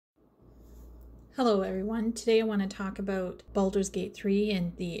Hello everyone. Today I want to talk about Baldur's Gate 3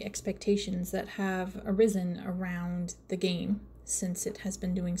 and the expectations that have arisen around the game since it has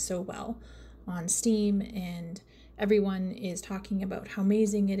been doing so well on Steam and everyone is talking about how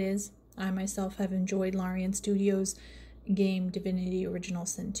amazing it is. I myself have enjoyed Larian Studios' game Divinity Original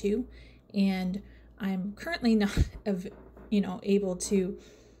Sin 2 and I'm currently not able to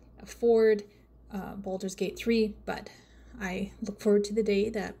afford Baldur's Gate 3, but I look forward to the day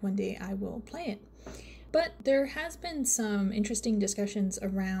that one day I will play it. But there has been some interesting discussions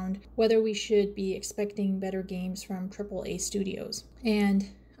around whether we should be expecting better games from AAA studios. And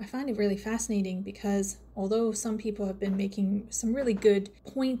I find it really fascinating because although some people have been making some really good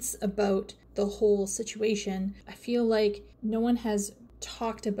points about the whole situation, I feel like no one has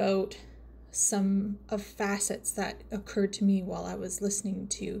talked about some of facets that occurred to me while I was listening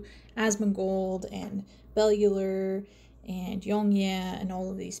to Asmongold and Baldur and Yongye and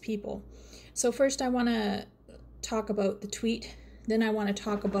all of these people. So first I want to talk about the tweet, then I want to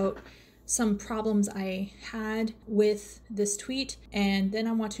talk about some problems I had with this tweet, and then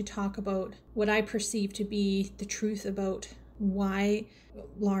I want to talk about what I perceive to be the truth about why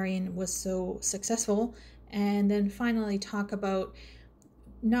Larian was so successful, and then finally talk about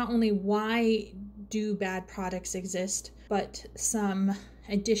not only why do bad products exist, but some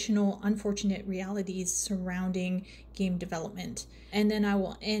additional unfortunate realities surrounding game development. And then I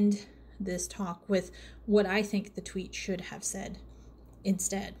will end this talk with what I think the tweet should have said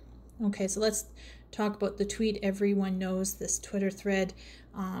instead. Okay, so let's talk about the tweet. Everyone knows this Twitter thread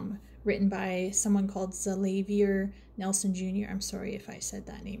written by someone called Xavier Nelson Jr. I'm sorry if I said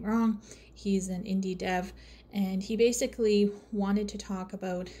that name wrong. He's an indie dev, and he basically wanted to talk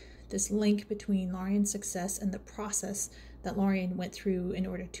about this link between Larian's success and the process that Larian went through in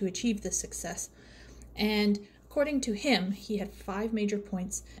order to achieve this success. And according to him, he had 5 major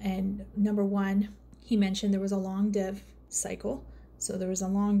points. And number 1, he mentioned there was a long dev cycle. So there was a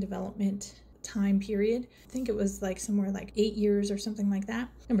long development time period. I think it was somewhere like 8 years or something like that.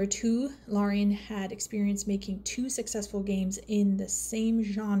 Number 2, Larian had experience making 2 successful games in the same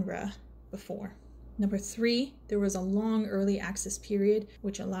genre before. Number 3, there was a long early access period,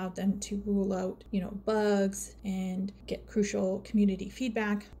 which allowed them to rule out, bugs and get crucial community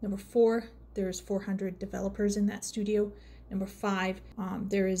feedback. Number 4, there's 400 developers in that studio. Number 5,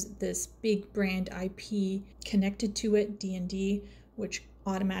 there is this big brand IP connected to it, D&D, which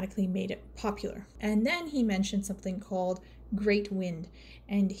automatically made it popular. And then he mentioned something called Great Wind,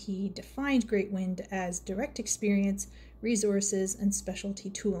 and he defined Great Wind as direct experience, resources, and specialty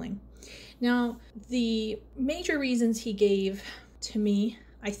tooling. Now, the major reasons he gave to me,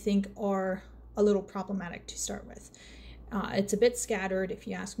 I think, are a little problematic to start with. It's a bit scattered, if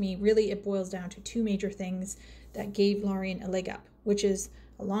you ask me. Really, it boils down to 2 major things that gave Larian a leg up, which is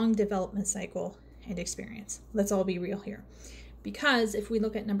a long development cycle and experience. Let's all be real here. Because if we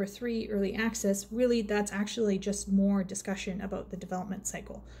look at number 3, early access, really that's actually just more discussion about the development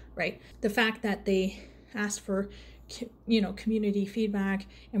cycle, right? The fact that they asked for community feedback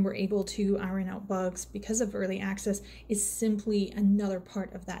and were able to iron out bugs because of early access is simply another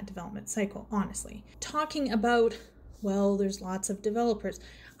part of that development cycle, honestly. Talking about, well, there's lots of developers,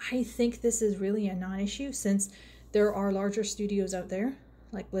 I think this is really a non-issue since there are larger studios out there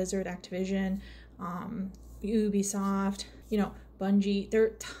like Blizzard, Activision, Ubisoft, Bungie. There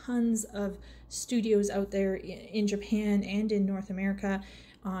are tons of studios out there in Japan and in North America,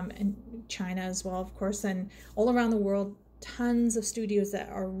 and China as well, of course, and all around the world, tons of studios that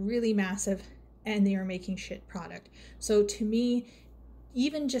are really massive and they are making shit product. So to me,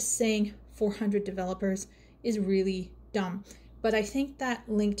 even just saying 400 developers is really dumb. But I think that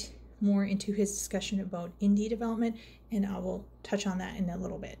linked more into his discussion about indie development, and I will touch on that in a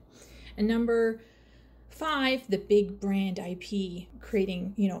little bit. And number 5, the big brand IP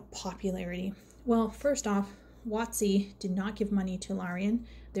creating, popularity. Well, first off, WotC did not give money to Larian.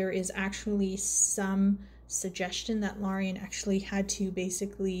 There is actually some suggestion that Larian actually had to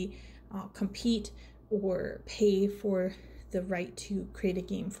basically compete or pay for the right to create a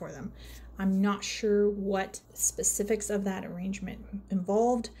game for them. I'm not sure what specifics of that arrangement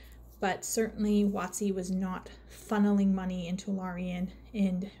involved, but certainly WotC was not funneling money into Larian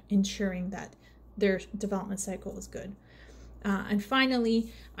and ensuring that their development cycle was good. And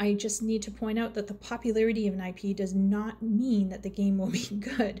finally, I just need to point out that the popularity of an IP does not mean that the game will be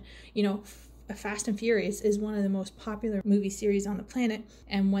good. Fast and Furious is one of the most popular movie series on the planet,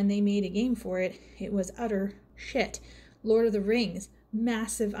 and when they made a game for it, it was utter shit. Lord of the Rings,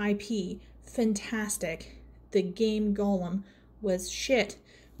 massive IP, fantastic. The game Gollum was shit.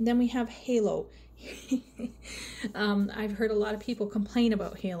 And then we have Halo. I've heard a lot of people complain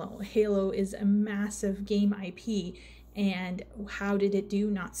about Halo. Halo is a massive game IP, and how did it do?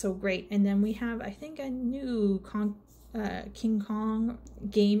 Not so great. And then we have, I think, a new King Kong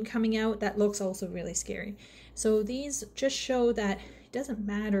game coming out that looks also really scary. So these just show that it doesn't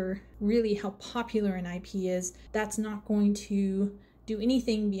matter really how popular an IP is. That's not going to do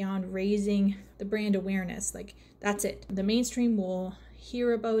anything beyond raising the brand awareness. Like, that's it. The mainstream will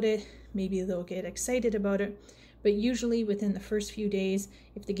hear about it, maybe they'll get excited about it, but usually within the first few days,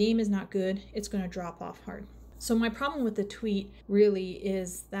 if the game is not good, it's going to drop off hard. So my problem with the tweet really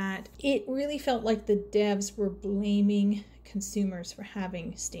is that it really felt like the devs were blaming consumers for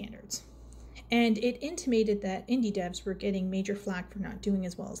having standards. And it intimated that indie devs were getting major flack for not doing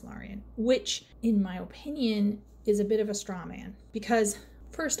as well as Larian, which, in my opinion, is a bit of a straw man. Because,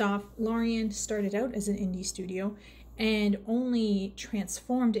 first off, Larian started out as an indie studio and only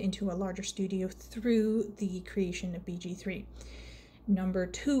transformed into a larger studio through the creation of BG3. Number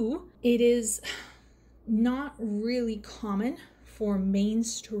two, it is not really common for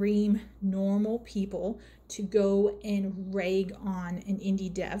mainstream normal people to go and rag on an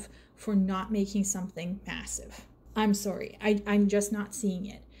indie dev for not making something massive. I'm sorry, I'm just not seeing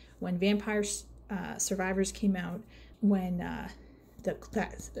it. When Vampire Survivors came out, when the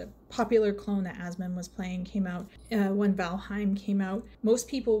popular clone that Asmon was playing came out, when Valheim came out, most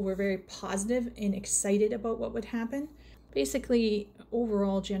people were very positive and excited about what would happen. Basically,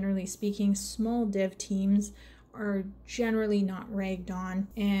 overall, generally speaking, small dev teams are generally not ragged on,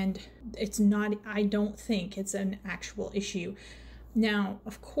 and I don't think it's an actual issue. Now,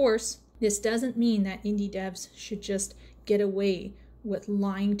 of course, this doesn't mean that indie devs should just get away with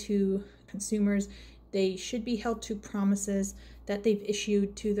lying to consumers. They should be held to promises that they've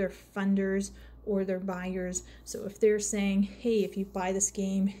issued to their funders or their buyers. So if they're saying, hey, if you buy this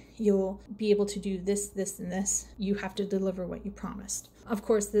game, you'll be able to do this, this, and this, you have to deliver what you promised. Of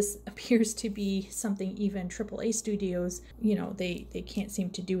course, this appears to be something even AAA studios, they can't seem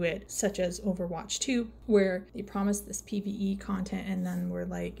to do it, such as Overwatch 2, where they promised this PvE content and then we're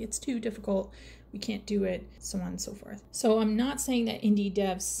like, it's too difficult, we can't do it, so on and so forth. So I'm not saying that indie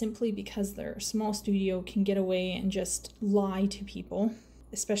devs, simply because they're a small studio, can get away and just lie to people,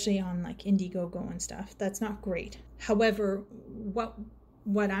 especially on like Indiegogo and stuff. That's not great. However,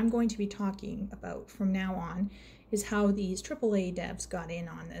 what I'm going to be talking about from now on is how these AAA devs got in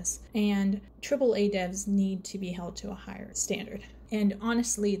on this. And AAA devs need to be held to a higher standard. And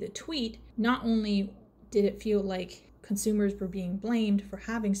honestly, the tweet, not only did it feel like consumers were being blamed for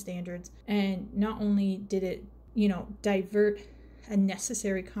having standards, and not only did it, divert a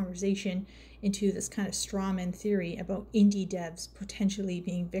necessary conversation into this kind of strawman theory about indie devs potentially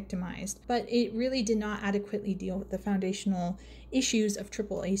being victimized, but it really did not adequately deal with the foundational issues of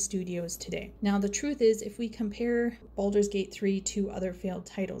AAA studios today. Now, the truth is, if we compare Baldur's Gate 3 to other failed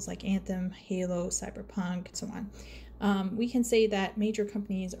titles like Anthem, Halo, Cyberpunk, and so on, we can say that major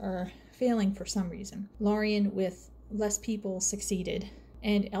companies are failing for some reason. Larian, with less people, succeeded,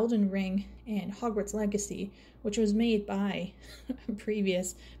 and Elden Ring and Hogwarts Legacy, which was made by a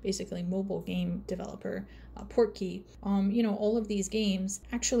previous, basically, mobile game developer, Portkey, all of these games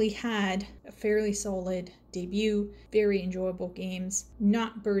actually had a fairly solid debut, very enjoyable games,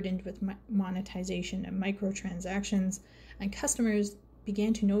 not burdened with monetization and microtransactions, and customers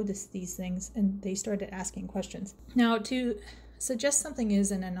began to notice these things and they started asking questions. Now, to suggest something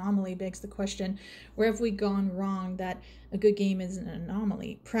is an anomaly begs the question, where have we gone wrong that a good game is an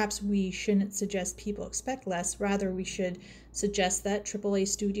anomaly? Perhaps we shouldn't suggest people expect less, rather we should suggest that AAA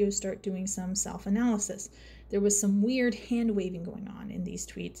studios start doing some self-analysis. There was some weird hand-waving going on in these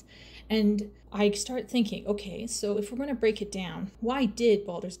tweets, and I start thinking, okay, so if we're going to break it down, why did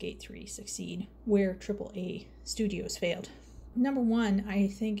Baldur's Gate 3 succeed where AAA studios failed? Number one, I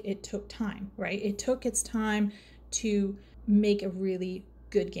think it took time, right? It took its time to make a really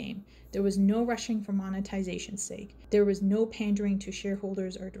good game. There was no rushing for monetization's sake. There was no pandering to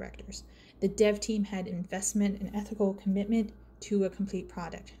shareholders or directors. The dev team had investment and ethical commitment to a complete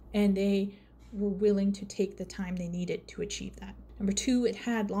product, and they were willing to take the time they needed to achieve that. Number two, it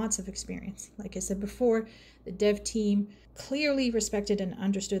had lots of experience. Like I said before, the dev team clearly respected and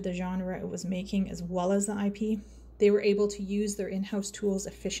understood the genre it was making as well as the IP. They were able to use their in-house tools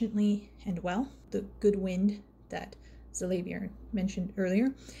efficiently and well, the good wind that Zalavier mentioned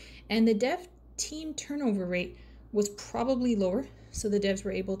earlier. And the dev team turnover rate was probably lower, so the devs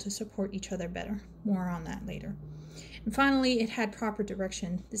were able to support each other better. More on that later. And finally, it had proper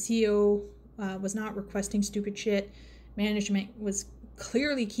direction. The CEO was not requesting stupid shit. Management was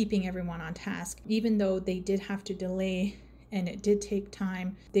clearly keeping everyone on task. Even though they did have to delay and it did take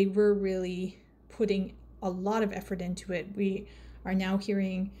time, they were really putting a lot of effort into it. We are now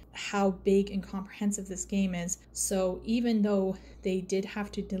hearing how big and comprehensive this game is. So even though they did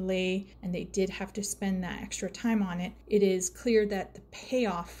have to delay and they did have to spend that extra time on it, it is clear that the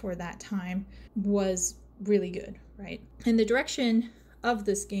payoff for that time was really good, right? And the direction of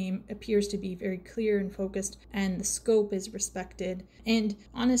this game appears to be very clear and focused, and the scope is respected. And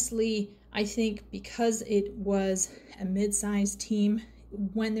honestly, I think because it was a mid-sized team,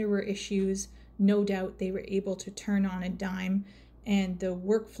 when there were issues, no doubt they were able to turn on a dime, and the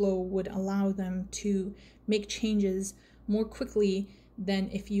workflow would allow them to make changes more quickly than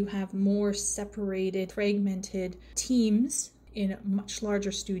if you have more separated, fragmented teams in much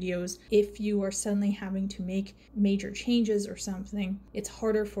larger studios. If you are suddenly having to make major changes or something, it's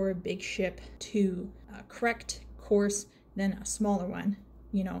harder for a big ship to correct course than a smaller one.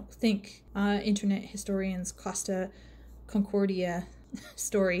 Think internet historians Costa Concordia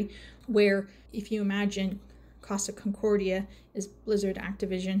story, where if you imagine Costa Concordia is Blizzard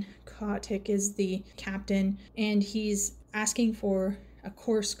Activision, Kotick is the captain, and he's asking for a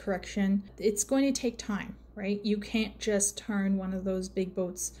course correction. It's going to take time, right? You can't just turn one of those big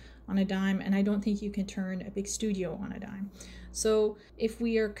boats on a dime, and I don't think you can turn a big studio on a dime. So if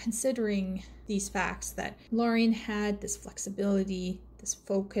we are considering these facts, that Lorien had this flexibility, this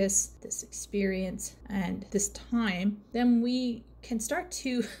focus, this experience, and this time, then we can start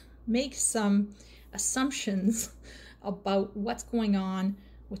to make some assumptions about what's going on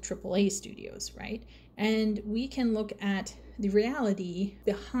with AAA studios, right? And we can look at the reality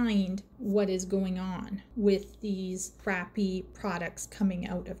behind what is going on with these crappy products coming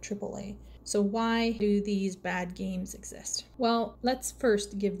out of AAA. So why do these bad games exist? Well, let's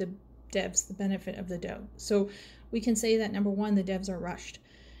first give the devs the benefit of the doubt. So we can say that number one, the devs are rushed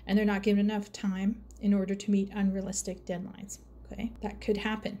and they're not given enough time in order to meet unrealistic deadlines. Okay, that could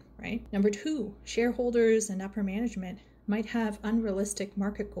happen, right? Number two, shareholders and upper management might have unrealistic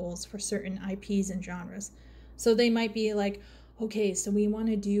market goals for certain IPs and genres. So they might be like, okay, so we want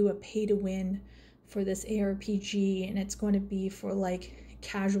to do a pay to win for this ARPG, and it's going to be for like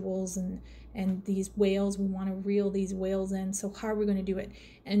casuals and these whales, we want to reel these whales in. So how are we going to do it?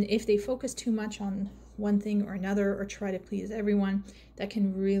 And if they focus too much on one thing or another or try to please everyone, that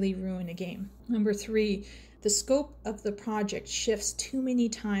can really ruin a game. Number three, the scope of the project shifts too many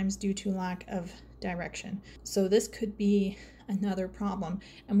times due to lack of direction. So this could be another problem.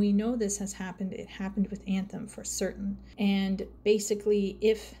 And we know this has happened. It happened with Anthem for certain. And basically,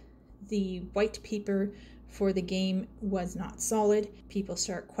 if the white paper for the game was not solid, people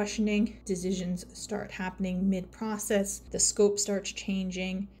start questioning, decisions start happening mid-process, the scope starts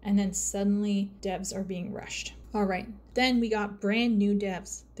changing, and then suddenly devs are being rushed. All right, then we got brand new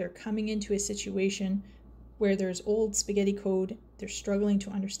devs. They're coming into a situation where there's old spaghetti code, they're struggling to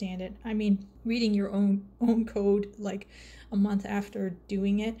understand it. I mean, reading your own code like a month after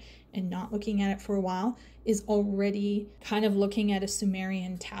doing it and not looking at it for a while is already kind of looking at a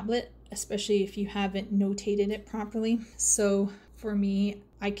Sumerian tablet, especially if you haven't notated it properly. So for me,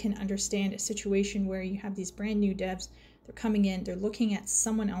 I can understand a situation where you have these brand new devs, they're coming in, they're looking at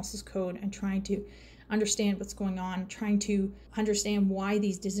someone else's code and trying to understand what's going on, trying to understand why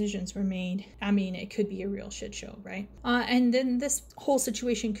these decisions were made. I mean, it could be a real shit show, right? And then this whole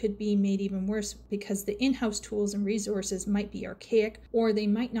situation could be made even worse because the in-house tools and resources might be archaic, or they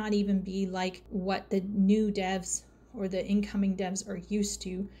might not even be like what the new devs or the incoming devs are used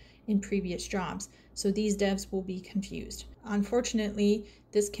to in previous jobs. So these devs will be confused. Unfortunately,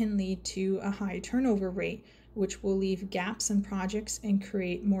 this can lead to a high turnover rate, which will leave gaps in projects and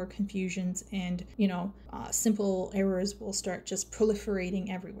create more confusions, and simple errors will start just proliferating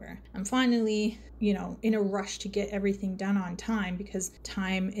everywhere. And finally, in a rush to get everything done on time, because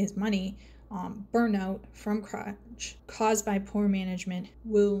time is money, burnout from crunch caused by poor management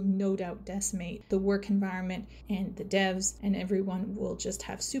will no doubt decimate the work environment, and the devs and everyone will just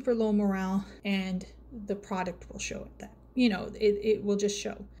have super low morale, and the product will show it that. It will just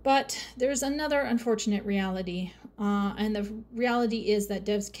show. But there's another unfortunate reality, and the reality is that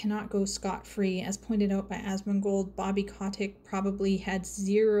devs cannot go scot-free. As pointed out by Asmongold, Bobby Kotick probably had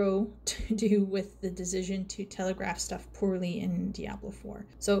zero to do with the decision to telegraph stuff poorly in Diablo 4.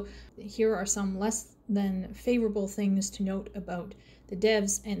 So here are some less than favorable things to note about the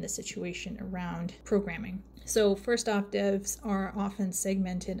devs and the situation around programming. So first off, devs are often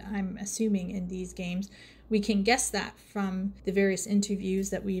segmented, I'm assuming, in these games. We can guess that from the various interviews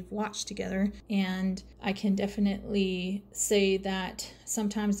that we've watched together, and I can definitely say that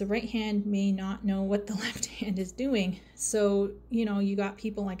sometimes the right hand may not know what the left hand is doing. So, you got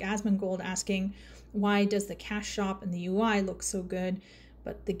people like Asmongold asking, why does the cash shop and the UI look so good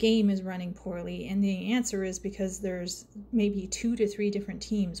but the game is running poorly? And the answer is because there's maybe 2 to 3 different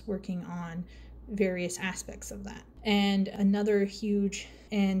teams working on various aspects of that. And another huge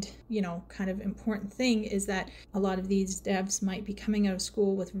and, kind of important thing is that a lot of these devs might be coming out of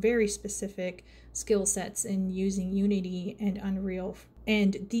school with very specific skill sets in using Unity and Unreal.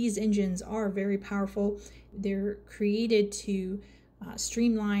 And these engines are very powerful. They're created to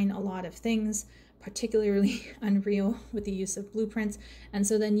streamline a lot of things, particularly Unreal with the use of blueprints. And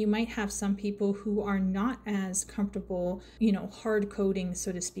so then you might have some people who are not as comfortable, hard coding,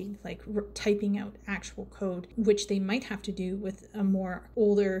 so to speak, like typing out actual code, which they might have to do with a more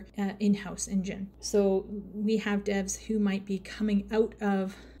older in-house engine. So we have devs who might be coming out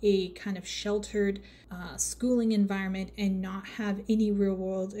of a kind of sheltered schooling environment and not have any real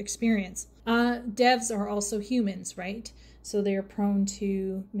world experience. Devs are also humans, right? So they're prone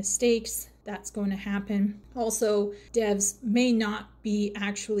to mistakes. That's going to happen. Also, devs may not be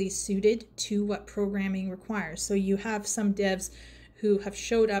actually suited to what programming requires. So you have some devs who have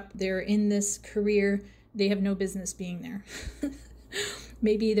showed up, they're in this career, they have no business being there.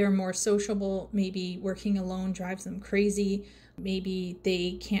 Maybe they're more sociable, maybe working alone drives them crazy, maybe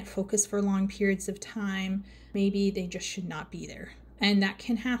they can't focus for long periods of time, maybe they just should not be there. And that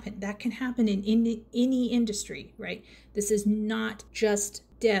can happen. That can happen in any industry, right? This is not just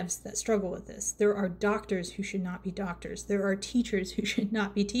devs that struggle with this. There are doctors who should not be doctors. There are teachers who should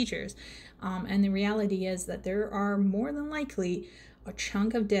not be teachers. And the reality is that there are more than likely a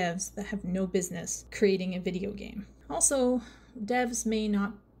chunk of devs that have no business creating a video game. Also, devs may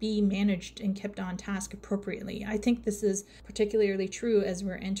not be managed and kept on task appropriately. I think this is particularly true as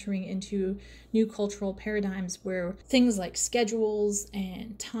we're entering into new cultural paradigms where things like schedules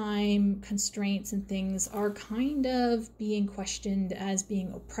and time constraints and things are kind of being questioned as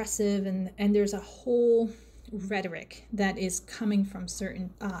being oppressive, and there's a whole rhetoric that is coming from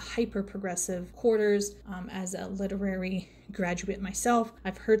certain hyper-progressive quarters. As a literary graduate myself,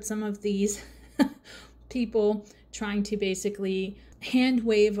 I've heard some of these people trying to basically hand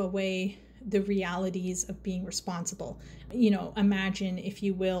wave away the realities of being responsible. Imagine, if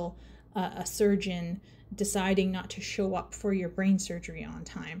you will, a surgeon deciding not to show up for your brain surgery on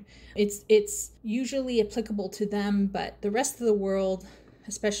time. It's usually applicable to them, but the rest of the world,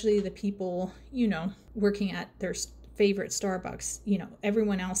 especially the people, working at their favorite Starbucks,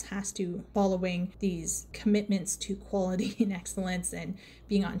 everyone else has to following these commitments to quality and excellence and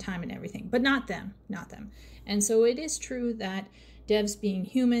being on time and everything, but not them. And so it is true that devs being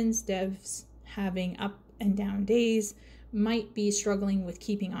humans, devs having up and down days, might be struggling with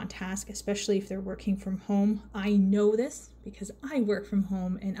keeping on task, especially if they're working from home. I know this because I work from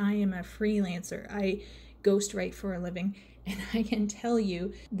home and I am a freelancer. I ghostwrite for a living, and I can tell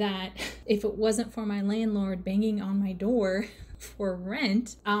you that if it wasn't for my landlord banging on my door for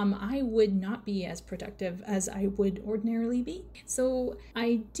rent, I would not be as productive as I would ordinarily be. So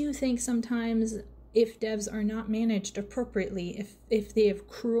I do think sometimes if devs are not managed appropriately, if they have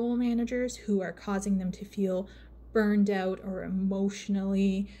cruel managers who are causing them to feel burned out or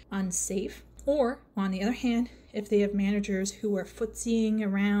emotionally unsafe, or on the other hand, if they have managers who are footsying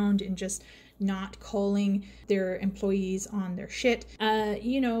around and just not calling their employees on their shit,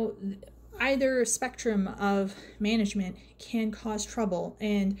 either spectrum of management can cause trouble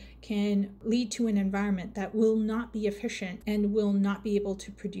and can lead to an environment that will not be efficient and will not be able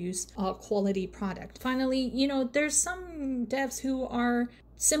to produce a quality product. Finally, there's some devs who are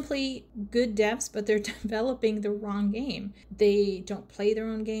simply good devs, but they're developing the wrong game. They don't play their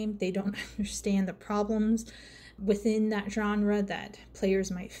own game. They don't understand the problems within that genre that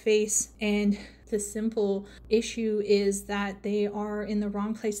players might face. And the simple issue is that they are in the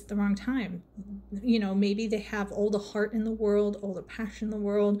wrong place at the wrong time. Maybe they have all the heart in the world, all the passion in the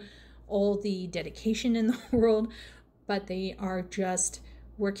world, all the dedication in the world, but they are just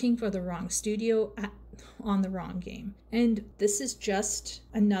working for the wrong studio on the wrong game. And this is just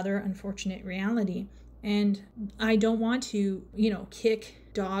another unfortunate reality. And I don't want to, kick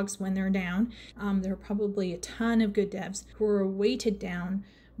dogs when they're down. There are probably a ton of good devs who are weighted down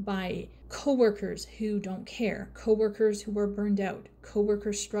by coworkers who don't care, coworkers who are burned out,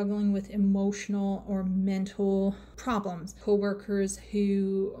 coworkers struggling with emotional or mental problems, coworkers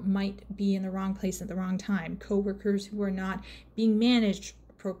who might be in the wrong place at the wrong time, coworkers who are not being managed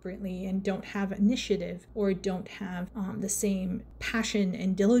appropriately and don't have initiative or don't have the same passion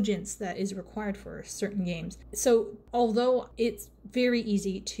and diligence that is required for certain games. So although it's very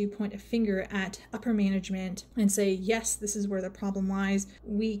easy to point a finger at upper management and say, yes, this is where the problem lies,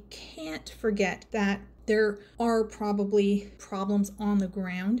 we can't forget that there are probably problems on the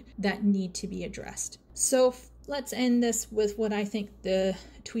ground that need to be addressed. So let's end this with what I think the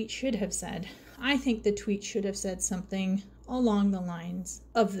tweet should have said. I think the tweet should have said something along the lines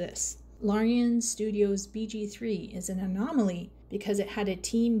of this. Larian Studios' BG3 is an anomaly because it had a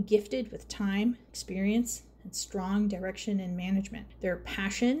team gifted with time, experience, and strong direction and management. Their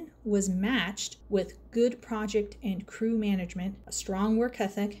passion was matched with good project and crew management, a strong work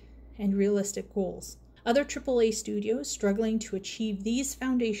ethic, and realistic goals. Other AAA studios struggling to achieve these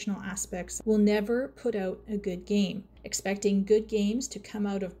foundational aspects will never put out a good game. Expecting good games to come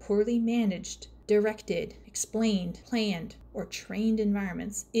out of poorly managed, directed, explained, planned, or trained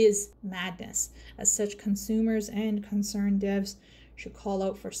environments is madness. As such, consumers and concerned devs should call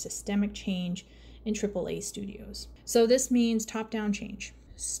out for systemic change in AAA studios. So this means top-down change.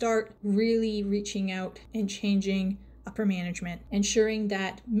 Start really reaching out and changing upper management, ensuring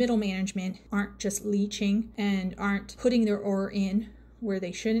that middle management aren't just leeching and aren't putting their oar in where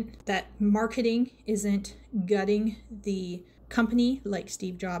they shouldn't, that marketing isn't gutting the company like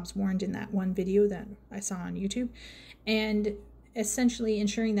Steve Jobs warned in that one video that I saw on YouTube, and essentially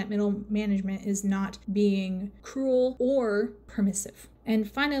ensuring that middle management is not being cruel or permissive.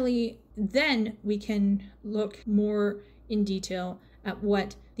 And finally, then we can look more in detail at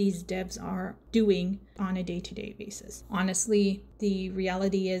what these devs are doing on a day-to-day basis. Honestly, the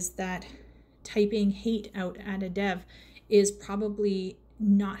reality is that typing hate out at a dev is probably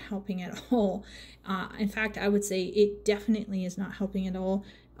not helping at all. In fact, I would say it definitely is not helping at all.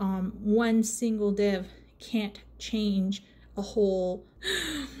 One single dev can't change a whole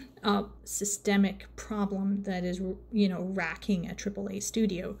systemic problem that is, racking a AAA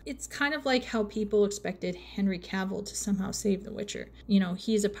studio. It's kind of like how people expected Henry Cavill to somehow save The Witcher.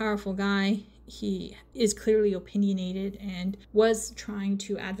 He's a powerful guy. He is clearly opinionated and was trying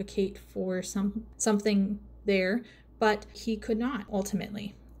to advocate for something there, but he could not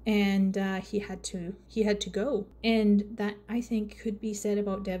ultimately. And he had to go. And that, I think, could be said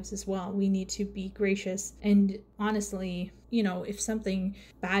about devs as well. We need to be gracious. And honestly, if something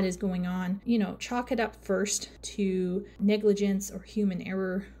bad is going on, chalk it up first to negligence or human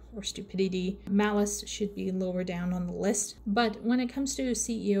error or stupidity. Malice should be lower down on the list. But when it comes to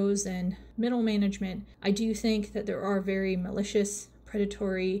CEOs and middle management, I do think that there are very malicious,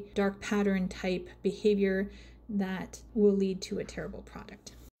 predatory, dark pattern type behavior that will lead to a terrible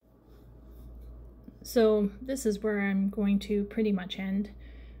product. So this is where I'm going to pretty much end.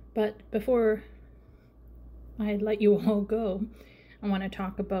 But before I let you all go, I want to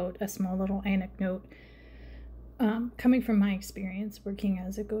talk about a small little anecdote. Coming from my experience working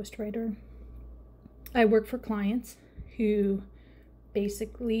as a ghostwriter, I work for clients who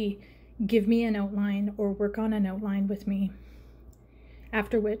basically give me an outline or work on an outline with me,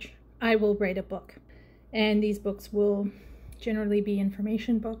 after which I will write a book. And these books will generally be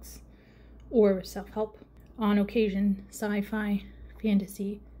information books or self-help, on occasion sci-fi,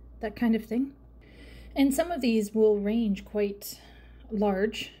 fantasy, that kind of thing. And some of these will range quite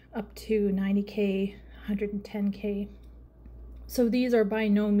large, up to 90K, 110K. So these are by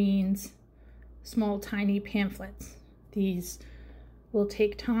no means small, tiny pamphlets. These will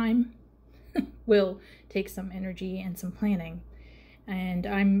take time, will take some energy and some planning. And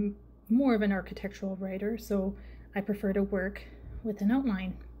I'm more of an architectural writer, so I prefer to work with an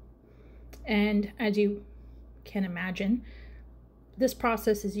outline. And as you can imagine, this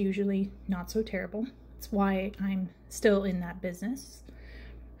process is usually not so terrible. It's why I'm still in that business.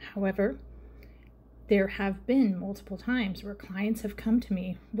 However, there have been multiple times where clients have come to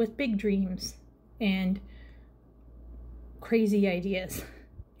me with big dreams and crazy ideas,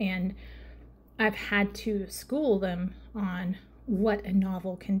 and I've had to school them on what a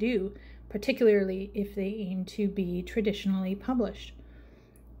novel can do, particularly if they aim to be traditionally published.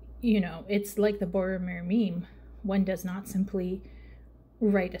 It's like the Boromir meme. One does not simply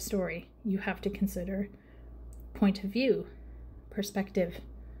write a story. You have to consider point of view, perspective,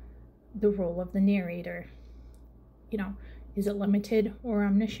 the role of the narrator. Is it limited or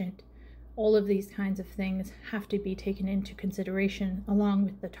omniscient? All of these kinds of things have to be taken into consideration along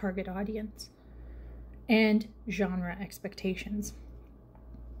with the target audience and genre expectations.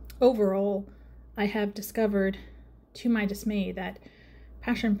 Overall, I have discovered, to my dismay, that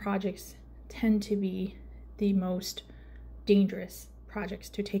passion projects tend to be the most dangerous projects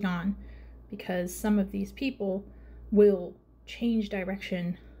to take on, because some of these people will change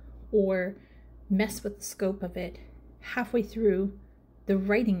direction or mess with the scope of it halfway through the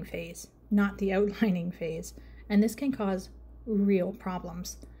writing phase, not the outlining phase, and this can cause real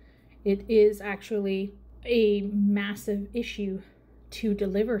problems. It is actually a massive issue to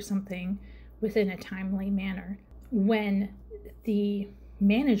deliver something within a timely manner when the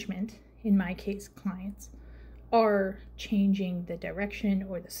management, in my case clients, are changing the direction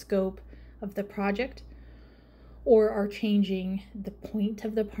or the scope of the project, or are changing the point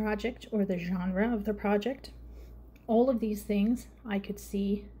of the project or the genre of the project. All of these things I could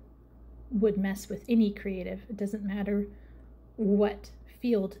see would mess with any creative. It doesn't matter what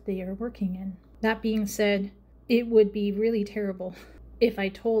field they are working in. That being said, it would be really terrible if I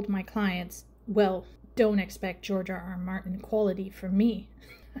told my clients, well, don't expect George R.R. Martin quality from me.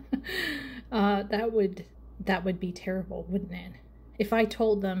 That would be terrible, wouldn't it? If I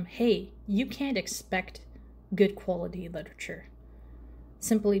told them, hey, you can't expect good quality literature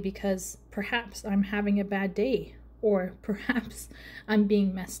simply because perhaps I'm having a bad day, or perhaps I'm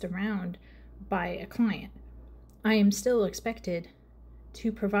being messed around by a client. I am still expected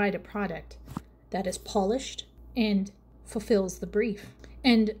to provide a product that is polished and fulfills the brief.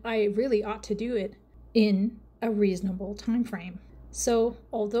 And I really ought to do it in a reasonable time frame. So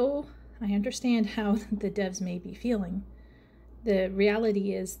although I understand how the devs may be feeling, the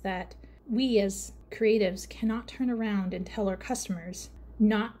reality is that we as creatives cannot turn around and tell our customers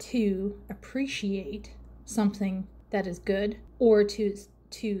not to appreciate something that is good, or to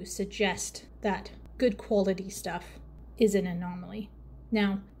suggest that good quality stuff is an anomaly.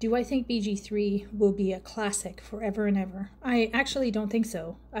 Now, do I think BG3 will be a classic forever and ever? I actually don't think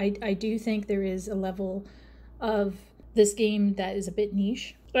so. I do think there is a level of this game that is a bit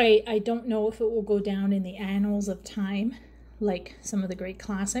niche. I don't know if it will go down in the annals of time like some of the great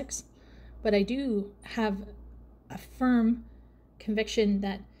classics, but I do have a firm conviction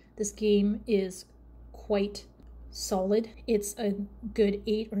that this game is quite solid. It's a good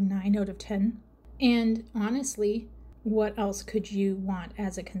 8 or 9 out of 10. And honestly, what else could you want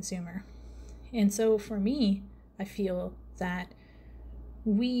as a consumer? And so for me, I feel that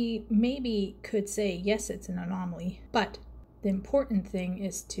we maybe could say, yes, it's an anomaly, but the important thing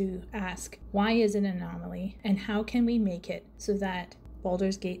is to ask, why is it an anomaly, and how can we make it so that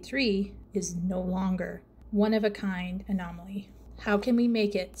Baldur's Gate 3 is no longer one-of-a-kind anomaly? How can we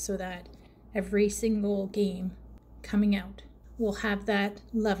make it so that every single game coming out will have that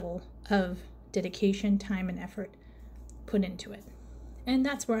level of dedication, time, and effort put into it? And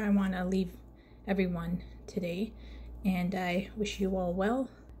that's where I want to leave everyone today. And I wish you all well.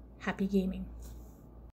 Happy gaming.